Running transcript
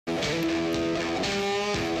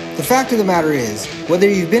The fact of the matter is, whether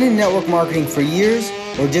you've been in network marketing for years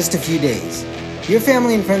or just a few days, your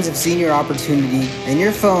family and friends have seen your opportunity and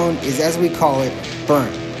your phone is, as we call it,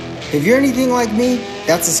 burnt. If you're anything like me,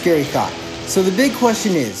 that's a scary thought. So the big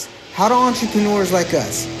question is, how do entrepreneurs like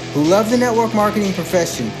us, who love the network marketing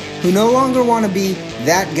profession, who no longer want to be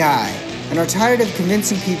that guy, and are tired of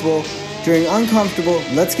convincing people during uncomfortable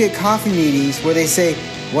let's get coffee meetings where they say,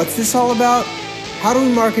 what's this all about? How do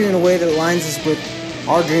we market in a way that aligns us with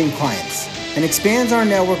our dream clients and expands our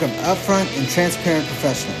network of upfront and transparent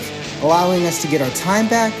professionals, allowing us to get our time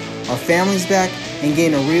back, our families back, and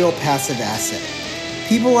gain a real passive asset?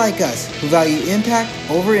 People like us who value impact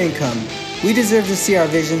over income, we deserve to see our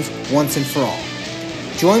visions once and for all.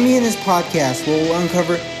 Join me in this podcast where we'll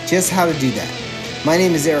uncover just how to do that. My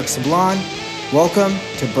name is Eric Sablon. Welcome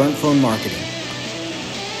to Burnt Phone Marketing.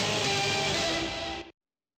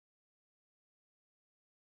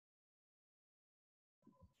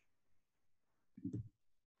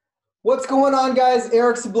 What's going on, guys?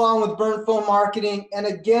 Eric Sablon with Burnt Phone Marketing. And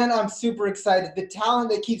again, I'm super excited. The talent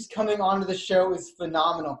that keeps coming onto the show is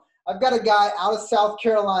phenomenal. I've got a guy out of South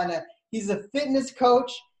Carolina. He's a fitness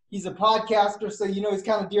coach. He's a podcaster, so you know he's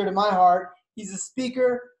kind of dear to my heart. He's a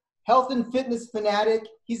speaker, health and fitness fanatic.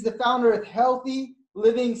 He's the founder of Healthy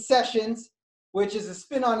Living Sessions, which is a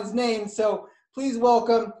spin on his name. So please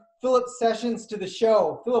welcome Philip Sessions to the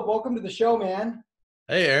show. Philip, welcome to the show, man.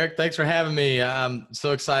 Hey, Eric, thanks for having me. I'm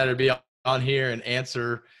so excited to be on here and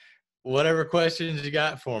answer whatever questions you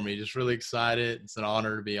got for me. Just really excited. It's an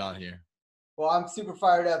honor to be on here. Well, I'm super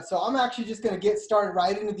fired up. So I'm actually just going to get started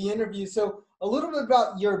right into the interview. So a little bit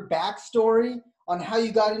about your backstory on how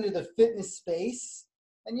you got into the fitness space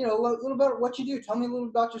and, you know, a little bit what you do. Tell me a little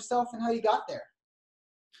about yourself and how you got there.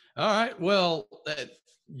 All right. Well,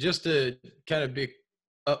 just to kind of be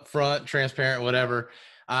upfront, transparent, whatever,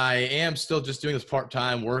 I am still just doing this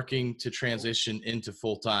part-time, working to transition into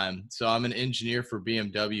full-time. So I'm an engineer for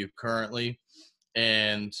BMW currently.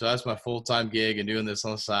 And so that's my full-time gig and doing this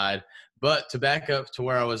on the side. But to back up to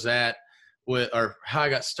where I was at or how I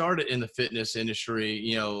got started in the fitness industry,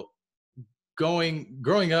 you know,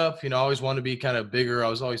 growing up, you know, I always wanted to be kind of bigger. I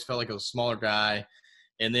always felt like I was a smaller guy.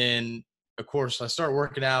 And then, of course, I started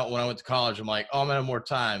working out when I went to college. I'm like, oh, I'm gonna have more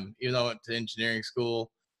time, even though I went to engineering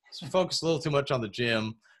school. So focused a little too much on the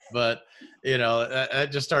gym, but you know, I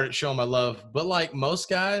just started showing my love. But like most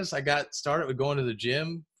guys, I got started with going to the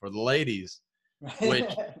gym for the ladies,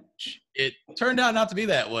 which it turned out not to be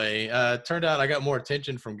that way. Turned out I got more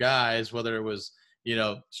attention from guys, whether it was, you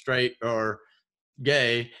know, straight or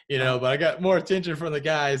gay, you know, but I got more attention from the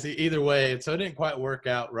guys either way. And so it didn't quite work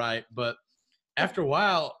out right. But after a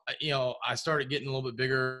while, you know, I started getting a little bit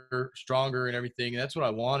bigger, stronger and everything. And that's what I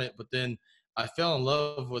wanted. But then I fell in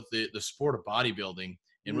love with the sport of bodybuilding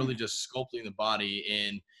and really just sculpting the body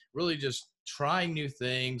and really just trying new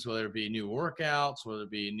things, whether it be new workouts, whether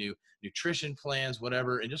it be new nutrition plans,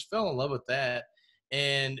 whatever, and just fell in love with that.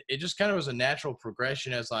 And it just kind of was a natural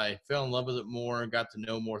progression as I fell in love with it more and got to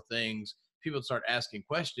know more things. People would start asking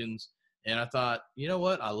questions. And I thought, you know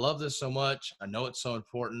what? I love this so much. I know it's so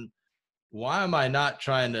important. Why am I not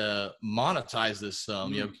trying to monetize this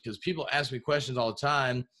some? You know, because people ask me questions all the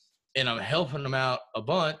time and I'm helping them out a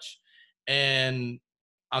bunch and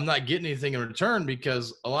I'm not getting anything in return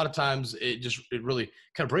because a lot of times it really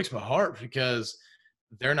kind of breaks my heart because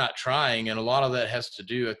they're not trying. And a lot of that has to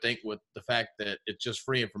do, I think, with the fact that it's just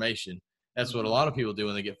free information. That's what a lot of people do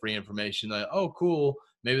when they get free information. They're like, oh, cool.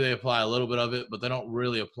 Maybe they apply a little bit of it, but they don't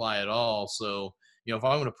really apply at all. So, you know, if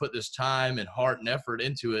I'm going to put this time and heart and effort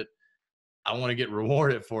into it, I want to get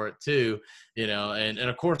rewarded for it too, you know, and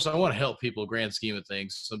of course I want to help people grand scheme of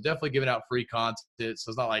things. So I'm definitely giving out free content. So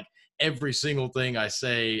it's not like every single thing I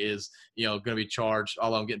say is, you know, going to be charged,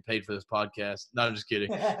 although I'm getting paid for this podcast. No, I'm just kidding.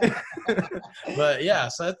 But yeah,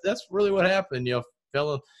 so that's really what happened. You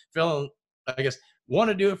know, I guess, want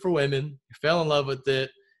to do it for women, fell in love with it.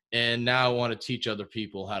 And now I want to teach other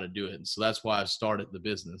people how to do it. And so that's why I've started the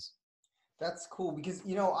business. That's cool because,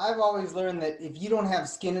 you know, I've always learned that if you don't have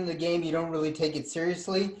skin in the game, you don't really take it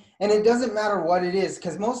seriously. And it doesn't matter what it is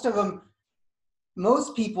because most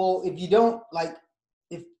people, if you don't like,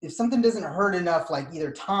 if something doesn't hurt enough, like either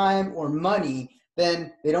time or money,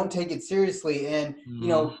 then they don't take it seriously. And, you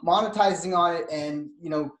know, monetizing on it and, you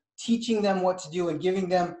know, teaching them what to do and giving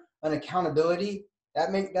them an accountability,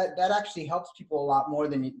 that actually helps people a lot more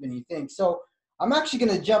than you think. So I'm actually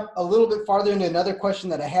going to jump a little bit farther into another question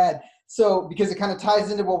that I had. So, because it kind of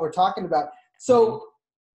ties into what we're talking about. So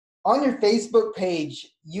on your Facebook page,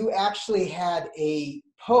 you actually had a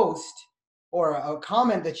post or a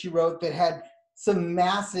comment that you wrote that had some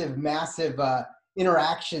massive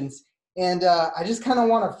interactions. And I just kind of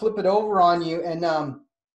want to flip it over on you. And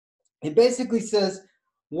it basically says,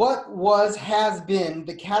 what has been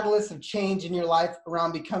the catalyst of change in your life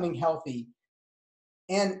around becoming healthy?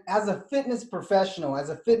 And as a fitness professional, as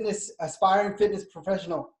a aspiring fitness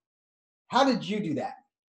professional, how did you do that?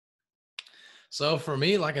 So for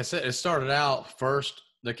me, like I said, it started out first,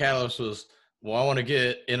 the catalyst was, well, I want to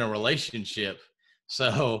get in a relationship.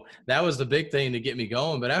 So that was the big thing to get me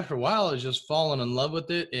going. But after a while, I was just falling in love with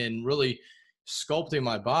it and really sculpting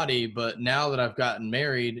my body. But now that I've gotten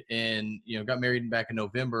married and, got married back in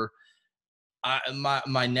November,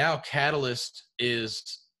 my now catalyst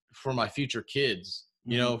is for my future kids,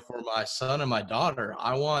 for my son and my daughter.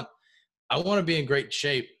 I want to be in great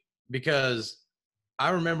shape because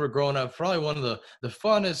I remember growing up, probably one of the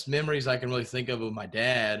funnest memories I can really think of my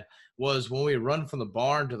dad was when we run from the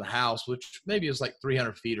barn to the house, which maybe was like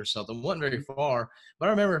 300 feet or something. Wasn't very far, but I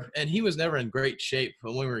remember, and he was never in great shape.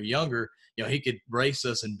 But when we were younger, he could race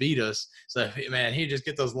us and beat us. So, man, he'd just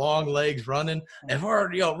get those long legs running, and we're,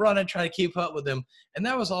 running, trying to keep up with him. And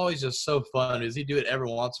that was always just so fun, is he'd do it every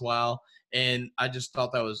once in a while. And I just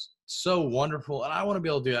thought that was so wonderful. And I want to be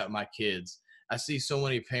able to do that with my kids. I see so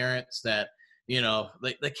many parents that,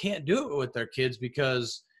 they can't do it with their kids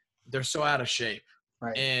because they're so out of shape.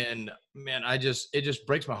 Right. And man, it just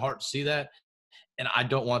breaks my heart to see that. And I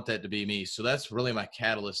don't want that to be me. So that's really my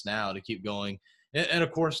catalyst now to keep going. And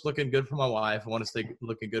of course, looking good for my wife. I want to stay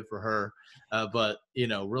looking good for her. But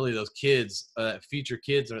really those kids, future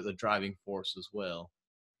kids are the driving force as well.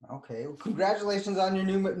 Okay. Well, congratulations on your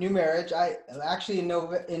new marriage. I actually,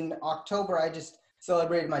 in October, I just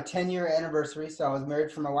celebrated my 10-year anniversary. So I was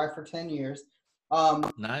married for my wife for 10 years.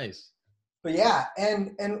 Nice. But yeah,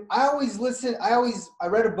 and I always listen. I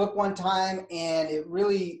read a book one time, and it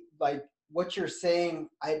really, like what you're saying,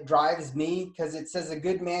 it drives me, because it says a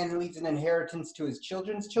good man who leaves an inheritance to his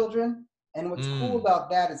children's children. And what's cool about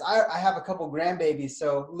that is I have a couple grandbabies.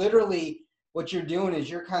 So literally what you're doing is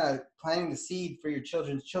you're kind of planting the seed for your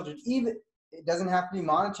children's children. Even it doesn't have to be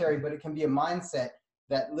monetary, but it can be a mindset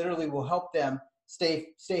that literally will help them stay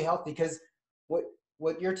healthy. Because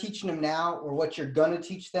what you're teaching them now, or what you're going to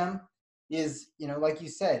teach them, is, like you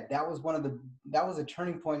said, that was a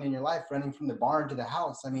turning point in your life, running from the barn to the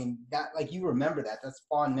house. I mean, that, like, you remember that's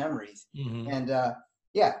fond memories. Mm-hmm. And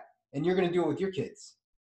yeah, and you're going to do it with your kids.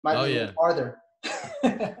 Might be a little farther.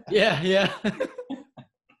 Yeah.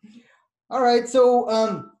 All right. So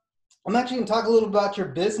I'm actually going to talk a little about your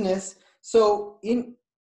business. So and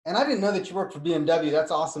I didn't know that you worked for BMW.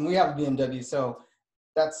 That's awesome. We have a BMW. So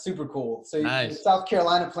that's super cool. So nice. South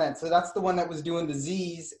Carolina plant. So that's the one that was doing the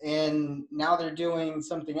Z's, and now they're doing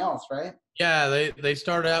something else, right? Yeah, they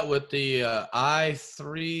started out with the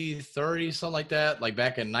i330, something like that, like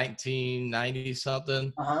back in 1990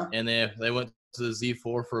 something. Uh-huh. And then they went to the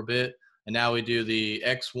Z4 for a bit, and now we do the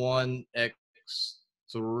X1,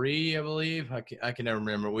 X3, I believe. I can never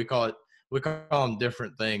remember. We call them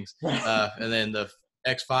different things. And then the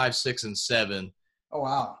X5, 6, and 7. Oh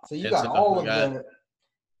wow! So you got all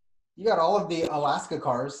of the Alaska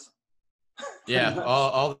cars. Yeah,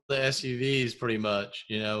 all the SUVs pretty much,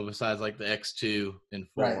 besides like the X2 and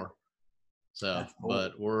 4. Right. So, cool.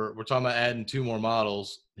 But we're talking about adding 2 more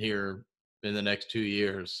models here in the next 2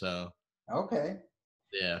 years. So. Okay.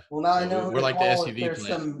 Yeah. Well, now I know we're like the SUV. There's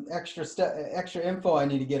some extra info I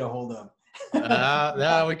need to get a hold of.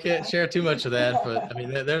 No, we can't share too much of that, but I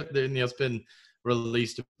mean, it's been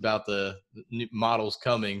released about the new models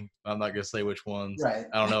coming. I'm not going to say which ones. Right.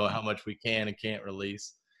 I don't know how much we can and can't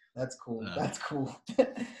release. That's cool. That's cool.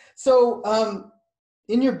 So,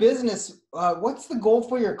 in your business, what's the goal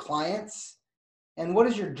for your clients, and what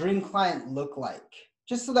does your dream client look like?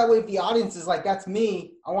 Just so that way, if the audience is like, that's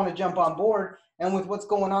me, I want to jump on board. And with what's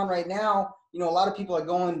going on right now, a lot of people are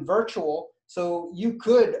going virtual. So you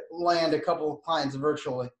could land a couple of clients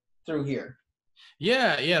virtually through here.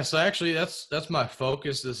 Yeah. So actually that's my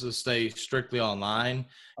focus, is to stay strictly online.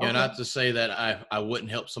 Not to say that I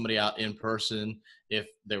wouldn't help somebody out in person if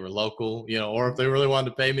they were local, or if they really wanted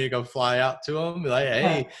to pay me to go fly out to them, like,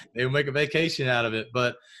 hey, they would make a vacation out of it.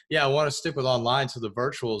 But yeah, I want to stick with online. So the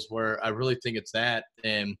virtuals where I really think it's that.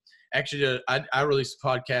 And actually I released a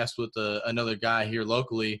podcast with another guy here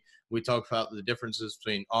locally. We talk about the differences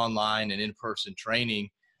between online and in-person training.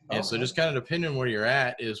 And so just kind of depending on where you're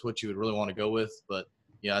at is what you would really want to go with. But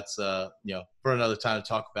yeah, it's, for another time to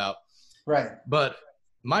talk about. Right. But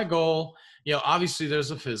my goal, obviously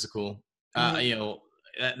there's a physical, that's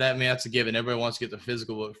a given. Everybody wants to get the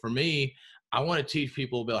physical. But for me, I want to teach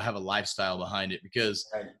people to be able to have a lifestyle behind it, because,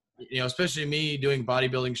 especially me doing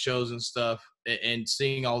bodybuilding shows and stuff and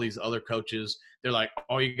seeing all these other coaches they're like,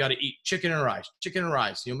 oh, you got to eat chicken and rice,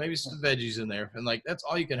 maybe some veggies in there. And like, that's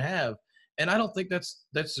all you can have. And I don't think that's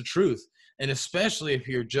the truth. And especially if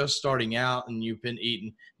you're just starting out and you've been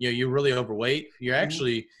eating, you're really overweight, you're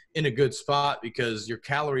actually in a good spot because your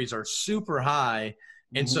calories are super high.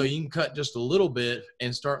 And so you can cut just a little bit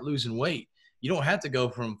and start losing weight. You don't have to go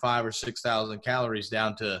from 5,000 or 6,000 calories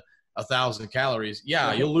down to 1,000 calories.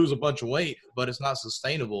 Yeah, you'll lose a bunch of weight, but it's not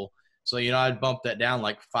sustainable. So, I'd bump that down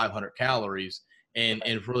like 500 calories and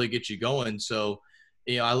really get you going. So,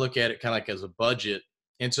 I look at it kind of like as a budget.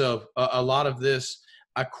 And so a lot of this,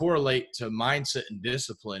 I correlate to mindset and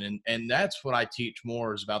discipline. And that's what I teach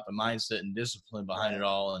more, is about the mindset and discipline behind it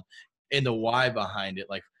all, and the why behind it.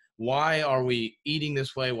 Like, why are we eating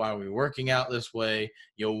this way? Why are we working out this way?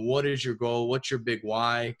 What is your goal? What's your big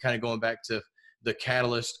why? Kind of going back to the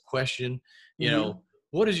catalyst question,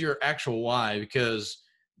 what is your actual why? Because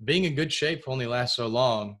being in good shape only lasts so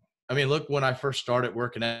long. I mean, look, when I first started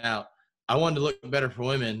working out, I wanted to look better for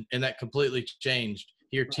women, and that completely changed.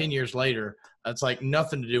 Here 10 years later, it's like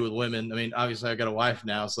nothing to do with women. I mean, obviously I got a wife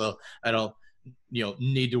now, so I don't,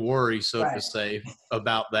 need to worry, so to say,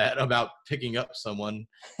 about that, about picking up someone,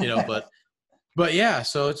 but yeah,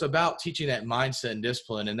 so it's about teaching that mindset and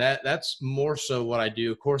discipline. And that's more so what I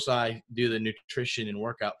do. Of course, I do the nutrition and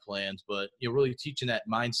workout plans, but really teaching that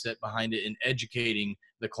mindset behind it and educating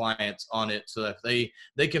the clients on it, so that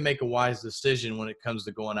they can make a wise decision when it comes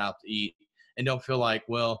to going out to eat, and don't feel like,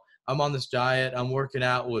 well, I'm on this diet, I'm working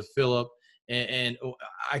out with Philip, and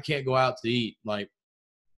I can't go out to eat. Like,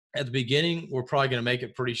 at the beginning, we're probably going to make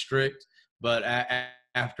it pretty strict, but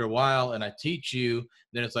after a while, and I teach you,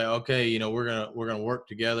 then it's like, okay, we're gonna work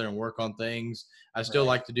together and work on things. I still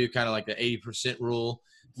like to do kind of like the 80% rule.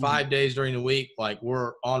 5 days during the week, like,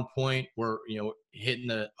 we're on point. We're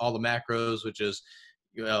hitting all the macros, which is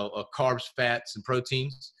carbs, fats, and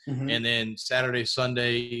proteins. And then Saturday,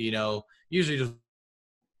 Sunday, usually just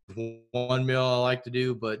one meal I like to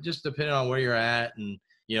do, but just depending on where you're at and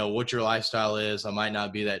what your lifestyle is, I might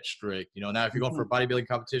not be that strict. Now if you're going for a bodybuilding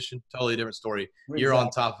competition, totally different story. You're on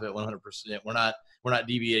top of it 100%. We're not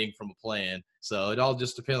deviating from a plan. So it all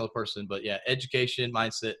just depends on the person. But yeah, education,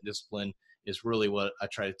 mindset, discipline is really what I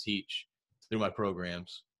try to teach through my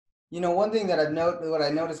programs. One thing that what I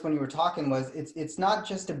noticed when you were talking was it's not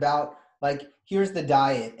just about like, here's the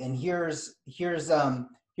diet and here's the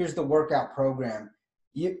workout program.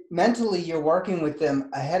 Mentally, you're working with them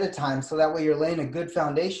ahead of time, so that way you're laying a good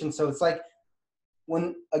foundation. So it's like,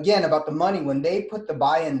 about the money, when they put the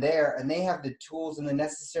buy-in there and they have the tools and the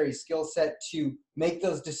necessary skill set to make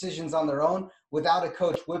those decisions on their own without a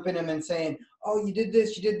coach whipping them and saying, oh, you did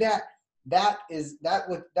this, you did that.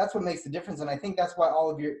 That's what makes the difference. And I think that's why all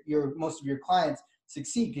of most of your clients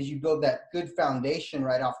succeed, because you build that good foundation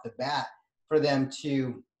right off the bat for them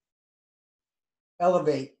to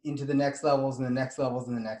elevate into the next levels and the next levels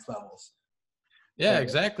and the next levels. Yeah,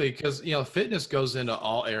 exactly. Because, fitness goes into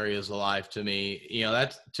all areas of life to me.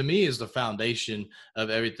 That to me is the foundation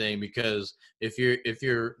of everything, because if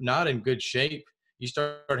you're not in good shape, you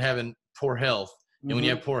start having poor health. And when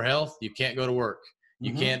you have poor health, you can't go to work.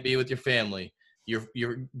 You can't be with your family.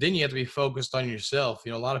 Then you have to be focused on yourself.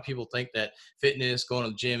 A lot of people think that fitness, going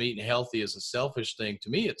to the gym, eating healthy is a selfish thing.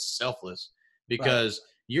 To me, it's selfless, because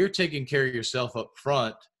you're taking care of yourself up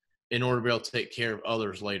front in order to be able to take care of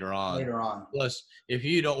others later on. Plus, if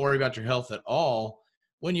you don't worry about your health at all,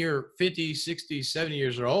 when you're 50, 60, 70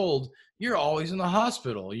 years old, you're always in the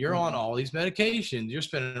hospital. You're on all these medications. You're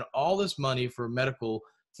spending all this money for medical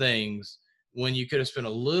things when you could have spent a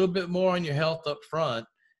little bit more on your health up front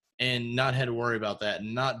and not had to worry about that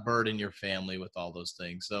and not burden your family with all those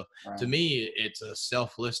things. So to me, it's a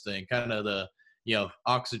selfless thing, kind of the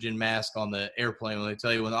oxygen mask on the airplane. When they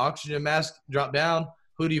tell you, when the oxygen mask drop down,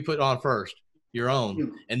 who do you put on first? Your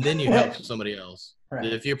own. And then you help somebody else.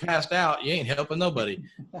 If you're passed out, you ain't helping nobody.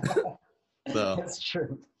 So that's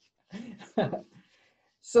true.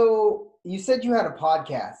 So you said you had a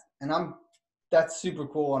podcast, and that's super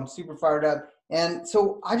cool. I'm super fired up. And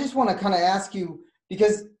so I just want to kind of ask you,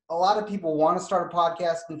 because a lot of people want to start a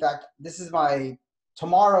podcast. In fact,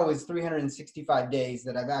 tomorrow is 365 days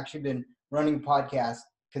that I've actually been running a podcast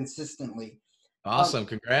consistently. Awesome.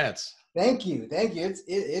 Congrats. Thank you.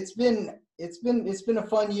 It's been a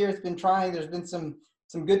fun year. It's been trying. There's been some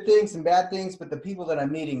good things, some bad things, but the people that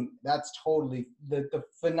I'm meeting, that's totally the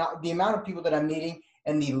amount of people that I'm meeting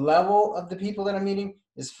and the level of the people that I'm meeting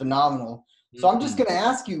is phenomenal. So I'm just going to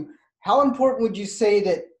ask you, how important would you say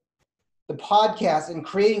that the podcast and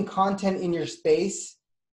creating content in your space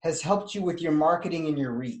has helped you with your marketing and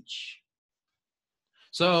your reach?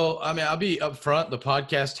 So, I mean, I'll be upfront. The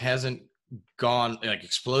podcast hasn't gone like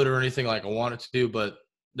exploded or anything like I wanted to do, but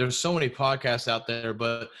there's so many podcasts out there.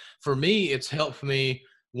 But for me, it's helped me,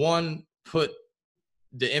 one, put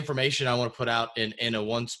the information I want to put out in a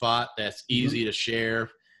one spot that's easy to share.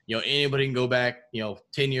 Anybody can go back,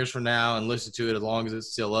 10 years from now and listen to it as long as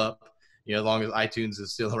it's still up, as long as iTunes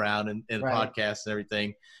is still around and Right. podcasts and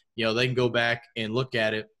everything, they can go back and look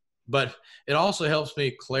at it. But it also helps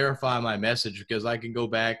me clarify my message because I can go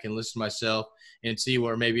back and listen to myself and see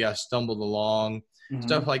where maybe I stumbled along,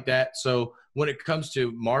 stuff like that. So when it comes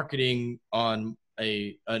to marketing on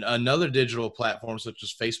another digital platform such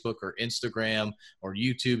as Facebook or Instagram or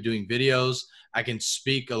YouTube doing videos, I can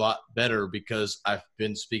speak a lot better because I've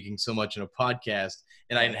been speaking so much in a podcast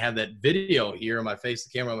and I didn't have that video here on my face,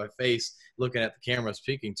 the camera on my face, looking at the camera,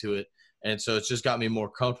 speaking to it. And so it's just got me more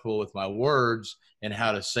comfortable with my words and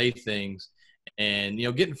how to say things. And,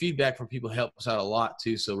 getting feedback from people helps out a lot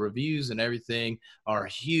too. So reviews and everything are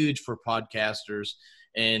huge for podcasters.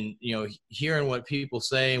 And, hearing what people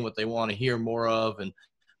say and what they want to hear more of and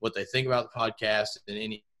what they think about the podcast and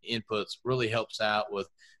any inputs really helps out with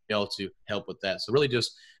be able to help with that. So really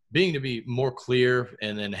just being to be more clear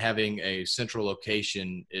and then having a central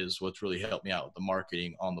location is what's really helped me out with the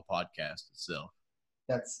marketing on the podcast itself.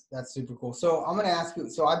 That's super cool. So I'm going to ask you,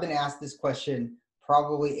 so I've been asked this question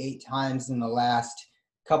probably 8 times in the last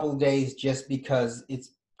couple of days just because it's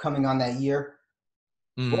coming on that year.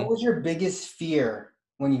 What was your biggest fear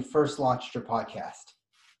when you first launched your podcast?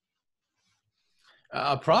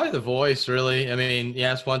 Probably the voice, really. I mean,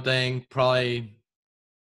 yeah, it's one thing. Probably,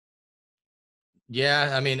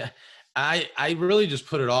 yeah. I mean, I really just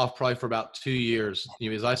put it off probably for about 2 years.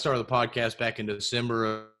 Because I started the podcast back in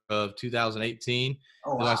December of 2018.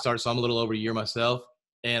 Oh, wow. I started, so I'm a little over a year myself,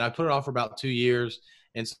 and I put it off for about 2 years.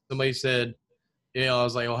 And somebody said, I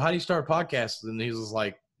was like, well, how do you start a podcast? And he was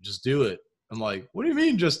like, just do it. I'm like, what do you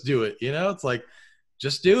mean just do it? It's like,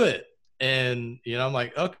 just do it. And, I'm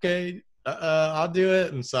like, okay, I'll do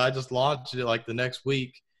it. And so I just launched it like the next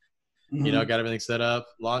week, got everything set up,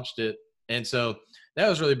 launched it. And so that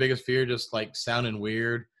was really the biggest fear, just like sounding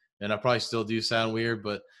weird. And I probably still do sound weird,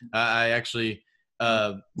 but I actually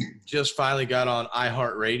just finally got on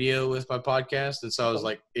iHeartRadio with my podcast. And so I was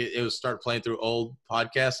like, it was start playing through old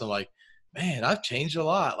podcasts. I'm like, man, I've changed a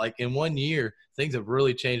lot. Like in 1 year, things have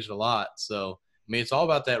really changed a lot. So, I mean, it's all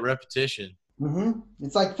about that repetition.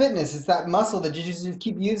 It's like fitness. It's that muscle that you just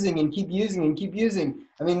keep using and keep using and keep using.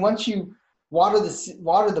 I mean, once you water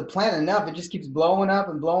the plant enough, it just keeps blowing up,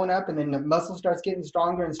 and then the muscle starts getting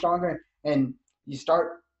stronger and stronger, and you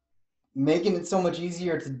start making it so much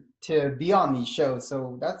easier to be on these shows.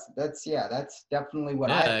 So that's definitely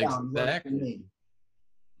what I found works for me.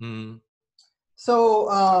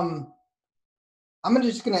 So I'm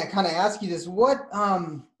just gonna kind of ask you this: what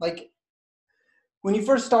like when you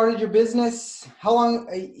first started your business, how long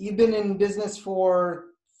you've been in business for?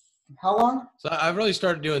 How long? So I've really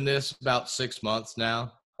started doing this about 6 months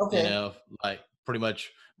now. Okay. Like pretty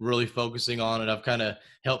much really focusing on it. I've kind of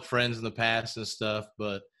helped friends in the past and stuff,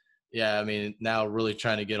 but yeah, I mean, now really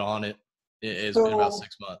trying to get on it. It's been about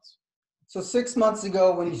 6 months. So 6 months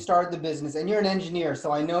ago when you started the business, and you're an engineer,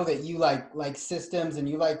 so I know that you like systems and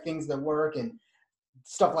you like things that work and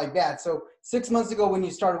stuff like that. So 6 months ago when you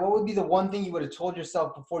started, what would be the one thing you would have told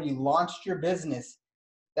yourself before you launched your business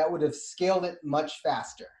that would have scaled it much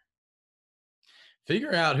faster?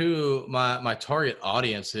 Figure out who my target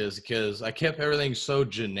audience is, because I kept everything so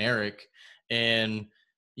generic and,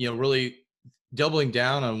 really doubling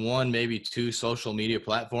down on one, maybe 2 social media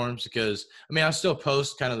platforms, because I mean, I still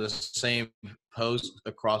post kind of the same post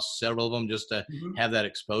across several of them just to have that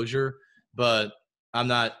exposure, but I'm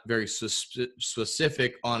not very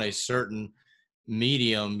specific on a certain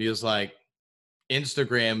medium, because like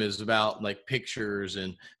Instagram is about like pictures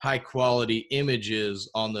and high quality images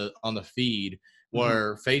on the feed,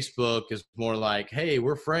 where Facebook is more like, hey,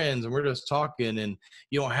 we're friends and we're just talking, and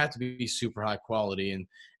you don't have to be super high quality.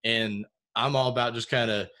 And I'm all about just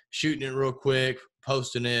kind of shooting it real quick,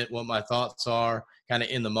 posting it, what my thoughts are kind of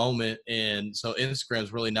in the moment. And so Instagram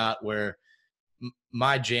is really not where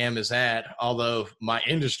my jam is at, although my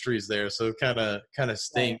industry is there. So it kind of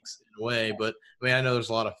stinks in a way, but I mean, I know there's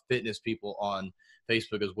a lot of fitness people on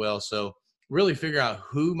Facebook as well. So really figure out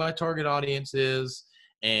who my target audience is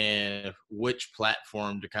and which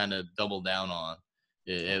platform to kind of double down on.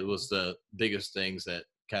 It was the biggest things that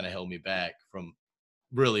kind of held me back from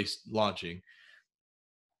really launching.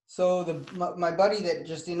 So my buddy that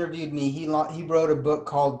just interviewed me, he wrote a book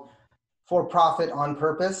called For Profit on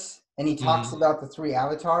Purpose, and he talks about the 3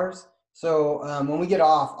 avatars. So when we get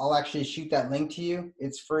off, I'll actually shoot that link to you.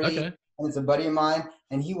 It's free, and it's a buddy of mine,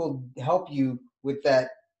 and he will help you with that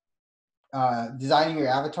designing your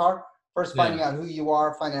avatar. First, finding Yeah. out who you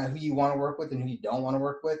are, finding out who you want to work with and who you don't want to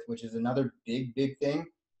work with, which is another big thing.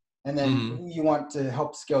 And then Hmm. who you want to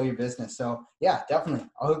help scale your business. So yeah, definitely.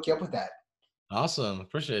 I'll hook you up with that. Awesome.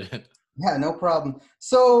 Appreciate it. Yeah, no problem.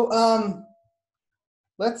 So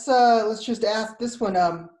let's just ask this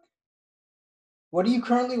one. What are you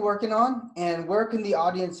currently working on, and where can the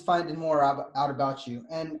audience find more out about you?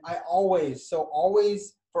 And I always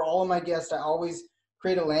for all of my guests, I always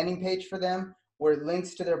create a landing page for them where it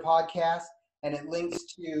links to their podcast and it links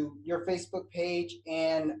to your Facebook page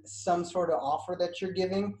and some sort of offer that you're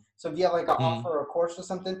giving. So if you have like an Hmm. offer or a course or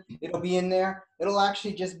something, it'll be in there. It'll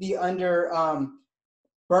actually just be under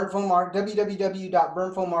Burnt Phone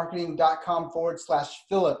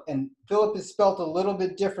www.burntphonemarketing.com/Philip. And Philip is spelled a little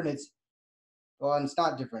bit different. It's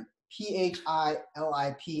not different.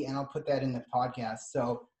 PHILIP, and I'll put that in the podcast.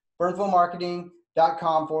 So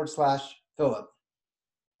burnphonemarketing.com/Philip.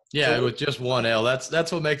 Yeah, So with just one L.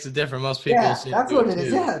 That's what makes it different. Most people yeah, seem to that's do what it it is.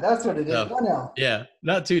 too. Yeah, that's what it is. So One L. yeah,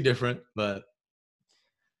 not too different, but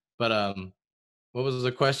what was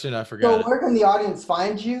the question? I forgot So it. where can the audience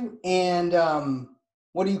find you, and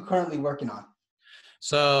what are you currently working on?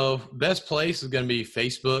 So best place is going to be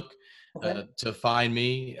Facebook Okay. to find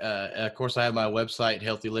me. Of course, I have my website,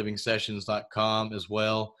 healthyliving.sessions.com as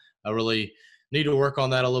well. I really need to work on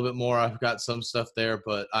that a little bit more. I've got some stuff there,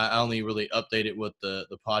 but I only really update it with the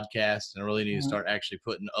podcast, and I really need to Mhm. start actually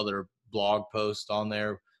putting other blog posts on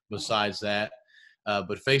there besides that.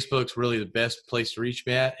 But Facebook's really the best place to reach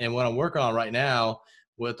me at. And what I'm working on right now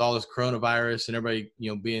with all this coronavirus and everybody,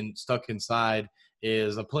 being stuck inside,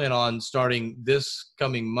 is I plan on starting this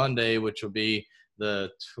coming Monday, which will be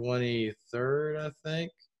the 23rd, I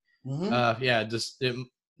think. Mhm. Yeah, just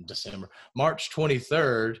December, March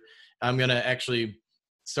 23rd. I'm gonna actually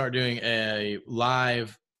start doing a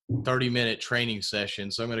live 30-minute training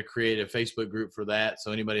session. So I'm gonna create a Facebook group for that.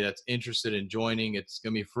 So anybody that's interested in joining, it's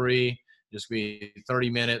gonna be free. Just be 30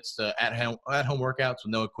 minutes at home workouts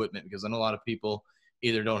with no equipment, because I know a lot of people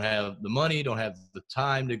either don't have the money, don't have the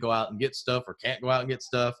time to go out and get stuff, or can't go out and get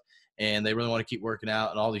stuff, and they really want to keep working out,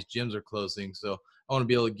 and all these gyms are closing. So I want to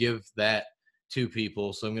be able to give that to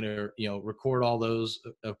people. So I'm going to, record all those,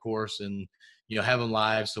 of course, and, have them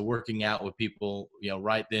live. So working out with people,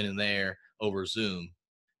 right then and there over Zoom.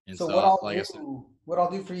 And So so, like I said, what I'll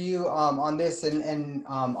do for you on this, and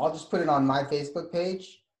I'll just put it on my Facebook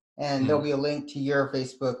page, and there'll mhm. be a link to your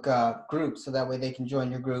Facebook group, so that way they can join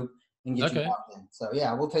your group and get you Okay. logged in. So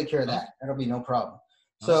yeah, we'll take care of that. Awesome. That'll be no problem.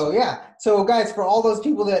 So Awesome. yeah, so guys, for all those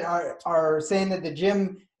people that are saying that the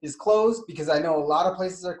gym is closed, because I know a lot of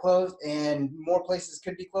places are closed and more places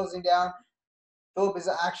could be closing down, Philip is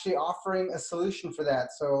actually offering a solution for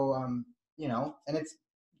that. So and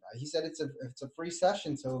he said it's a free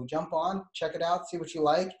session, so jump on, check it out, see what you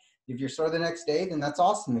like. If you're sore the next day, then that's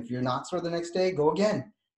awesome. If you're not sore the next day, go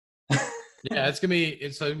again. Yeah, it's gonna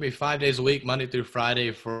be 5 days a week, Monday through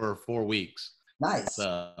Friday for 4 weeks. Nice.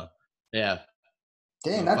 So yeah,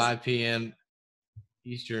 Dang, so that's 5 p.m.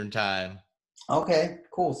 Eastern time. okay.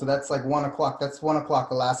 Cool. So that's like 1 o'clock. That's 1 o'clock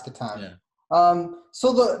Alaska time. Yeah.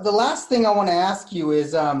 So the last thing I want to ask you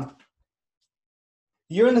is,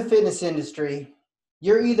 you're in the fitness industry.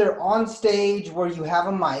 You're either on stage where you have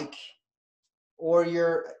a mic, or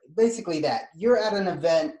you're basically that. You're at an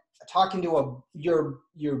event talking to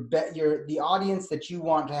the audience that you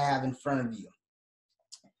want to have in front of you.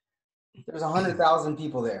 There's 100,000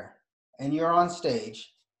 people there, and you're on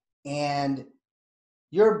stage, and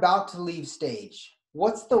you're about to leave stage.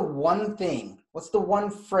 What's the one thing? What's the one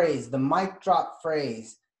phrase, the mic drop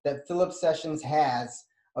phrase that Philip Sessions has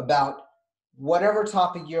about whatever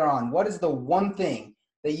topic you're on? What is the one thing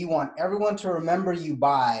that you want everyone to remember you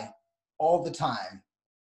by all the time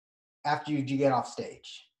after you get off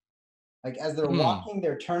stage? Like as they're Hmm. walking,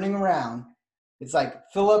 they're turning around. It's like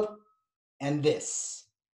Philip and this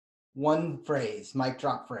one phrase, mic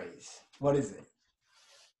drop phrase. What is it?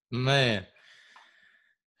 Man,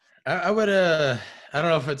 I would I don't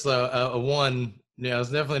know if it's a one, it's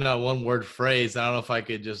definitely not a one word phrase. I don't know if I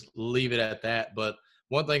could just leave it at that, but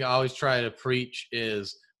one thing I always try to preach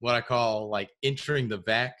is what I call like entering the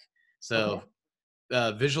VAC. Okay. So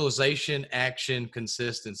visualization, action,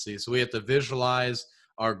 consistency. So we have to visualize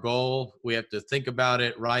our goal. We have to think about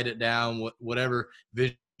it, write it down, whatever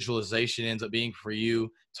visualization ends up being for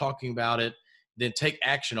you, talking about it, then take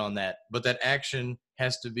action on that. But that action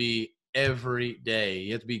has to be every day.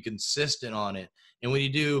 You have to be consistent on it. And when you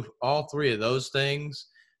do all three of those things,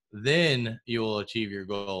 then you will achieve your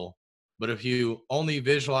goal. But if you only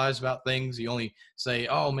visualize about things, you only say,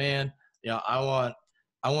 "Oh man, I want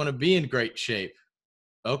to be in great shape."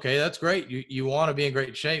 Okay, that's great. You want to be in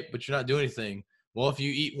great shape, but you're not doing anything. Well, if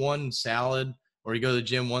you eat one salad or you go to the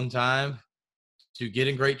gym one time to get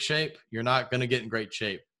in great shape, you're not going to get in great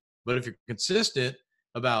shape. But if you're consistent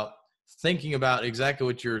about thinking about exactly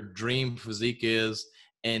what your dream physique is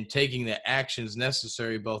and taking the actions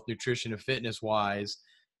necessary, both nutrition and fitness wise,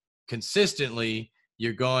 consistently,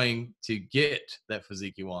 you're going to get that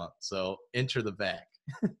physique you want. So enter the VAC.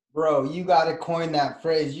 Bro, you got to coin that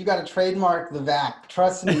phrase. You got to trademark the VAC.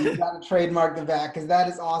 Trust me, you got to trademark the VAC because that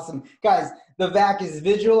is awesome. Guys, the VAC is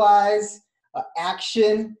visualize,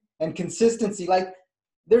 action, and consistency. Like,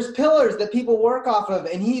 there's pillars that people work off of,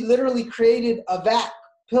 and he literally created a VAC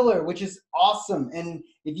pillar, which is awesome. And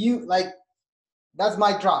if you, like, that's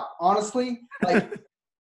mic drop. Honestly, like,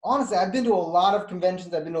 honestly, I've been to a lot of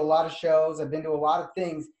conventions. I've been to a lot of shows. I've been to a lot of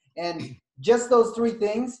things. And just those three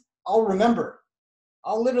things, I'll remember.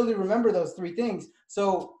 I'll literally remember those three things.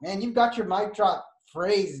 So, man, you've got your mic drop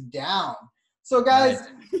phrase down. So, guys,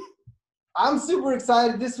 I'm super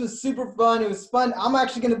excited. This was super fun. It was fun. I'm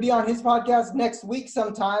actually going to be on his podcast next week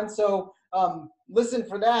sometime. So, listen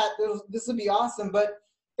for that. This will be awesome. But,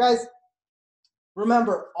 guys,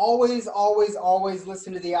 remember, always, always, always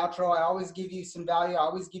listen to the outro. I always give you some value. I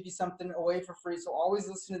always give you something away for free. So, always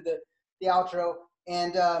listen to the outro.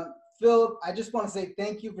 And, Phil, I just want to say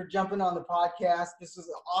thank you for jumping on the podcast. This was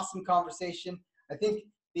an awesome conversation. I think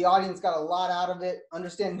the audience got a lot out of it,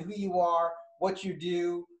 understanding who you are, what you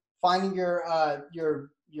do, finding your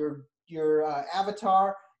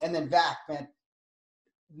avatar, and then VAC, man.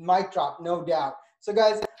 Mic drop, no doubt. So,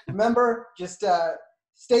 guys, remember, just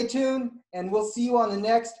stay tuned, and we'll see you on the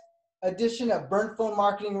next edition of Burnt Phone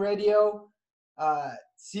Marketing Radio.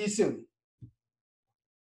 See you soon.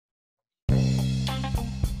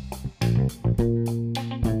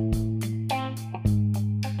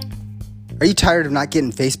 Are you tired of not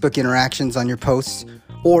getting Facebook interactions on your posts?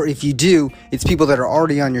 Or if you do, it's people that are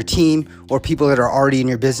already on your team or people that are already in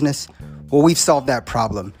your business? Well, we've solved that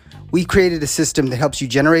problem. We created a system that helps you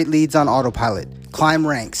generate leads on autopilot, climb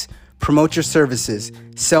ranks, promote your services,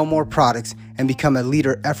 sell more products, and become a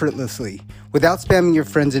leader effortlessly without spamming your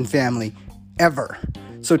friends and family ever.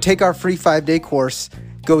 So take our free 5-day course,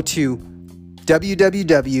 go to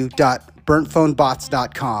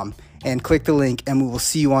www.burntphonebots.com and click the link, and we will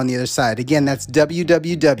see you on the other side. Again, that's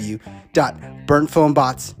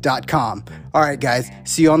www.burntphonebots.com. All right, guys,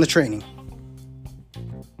 see you on the training.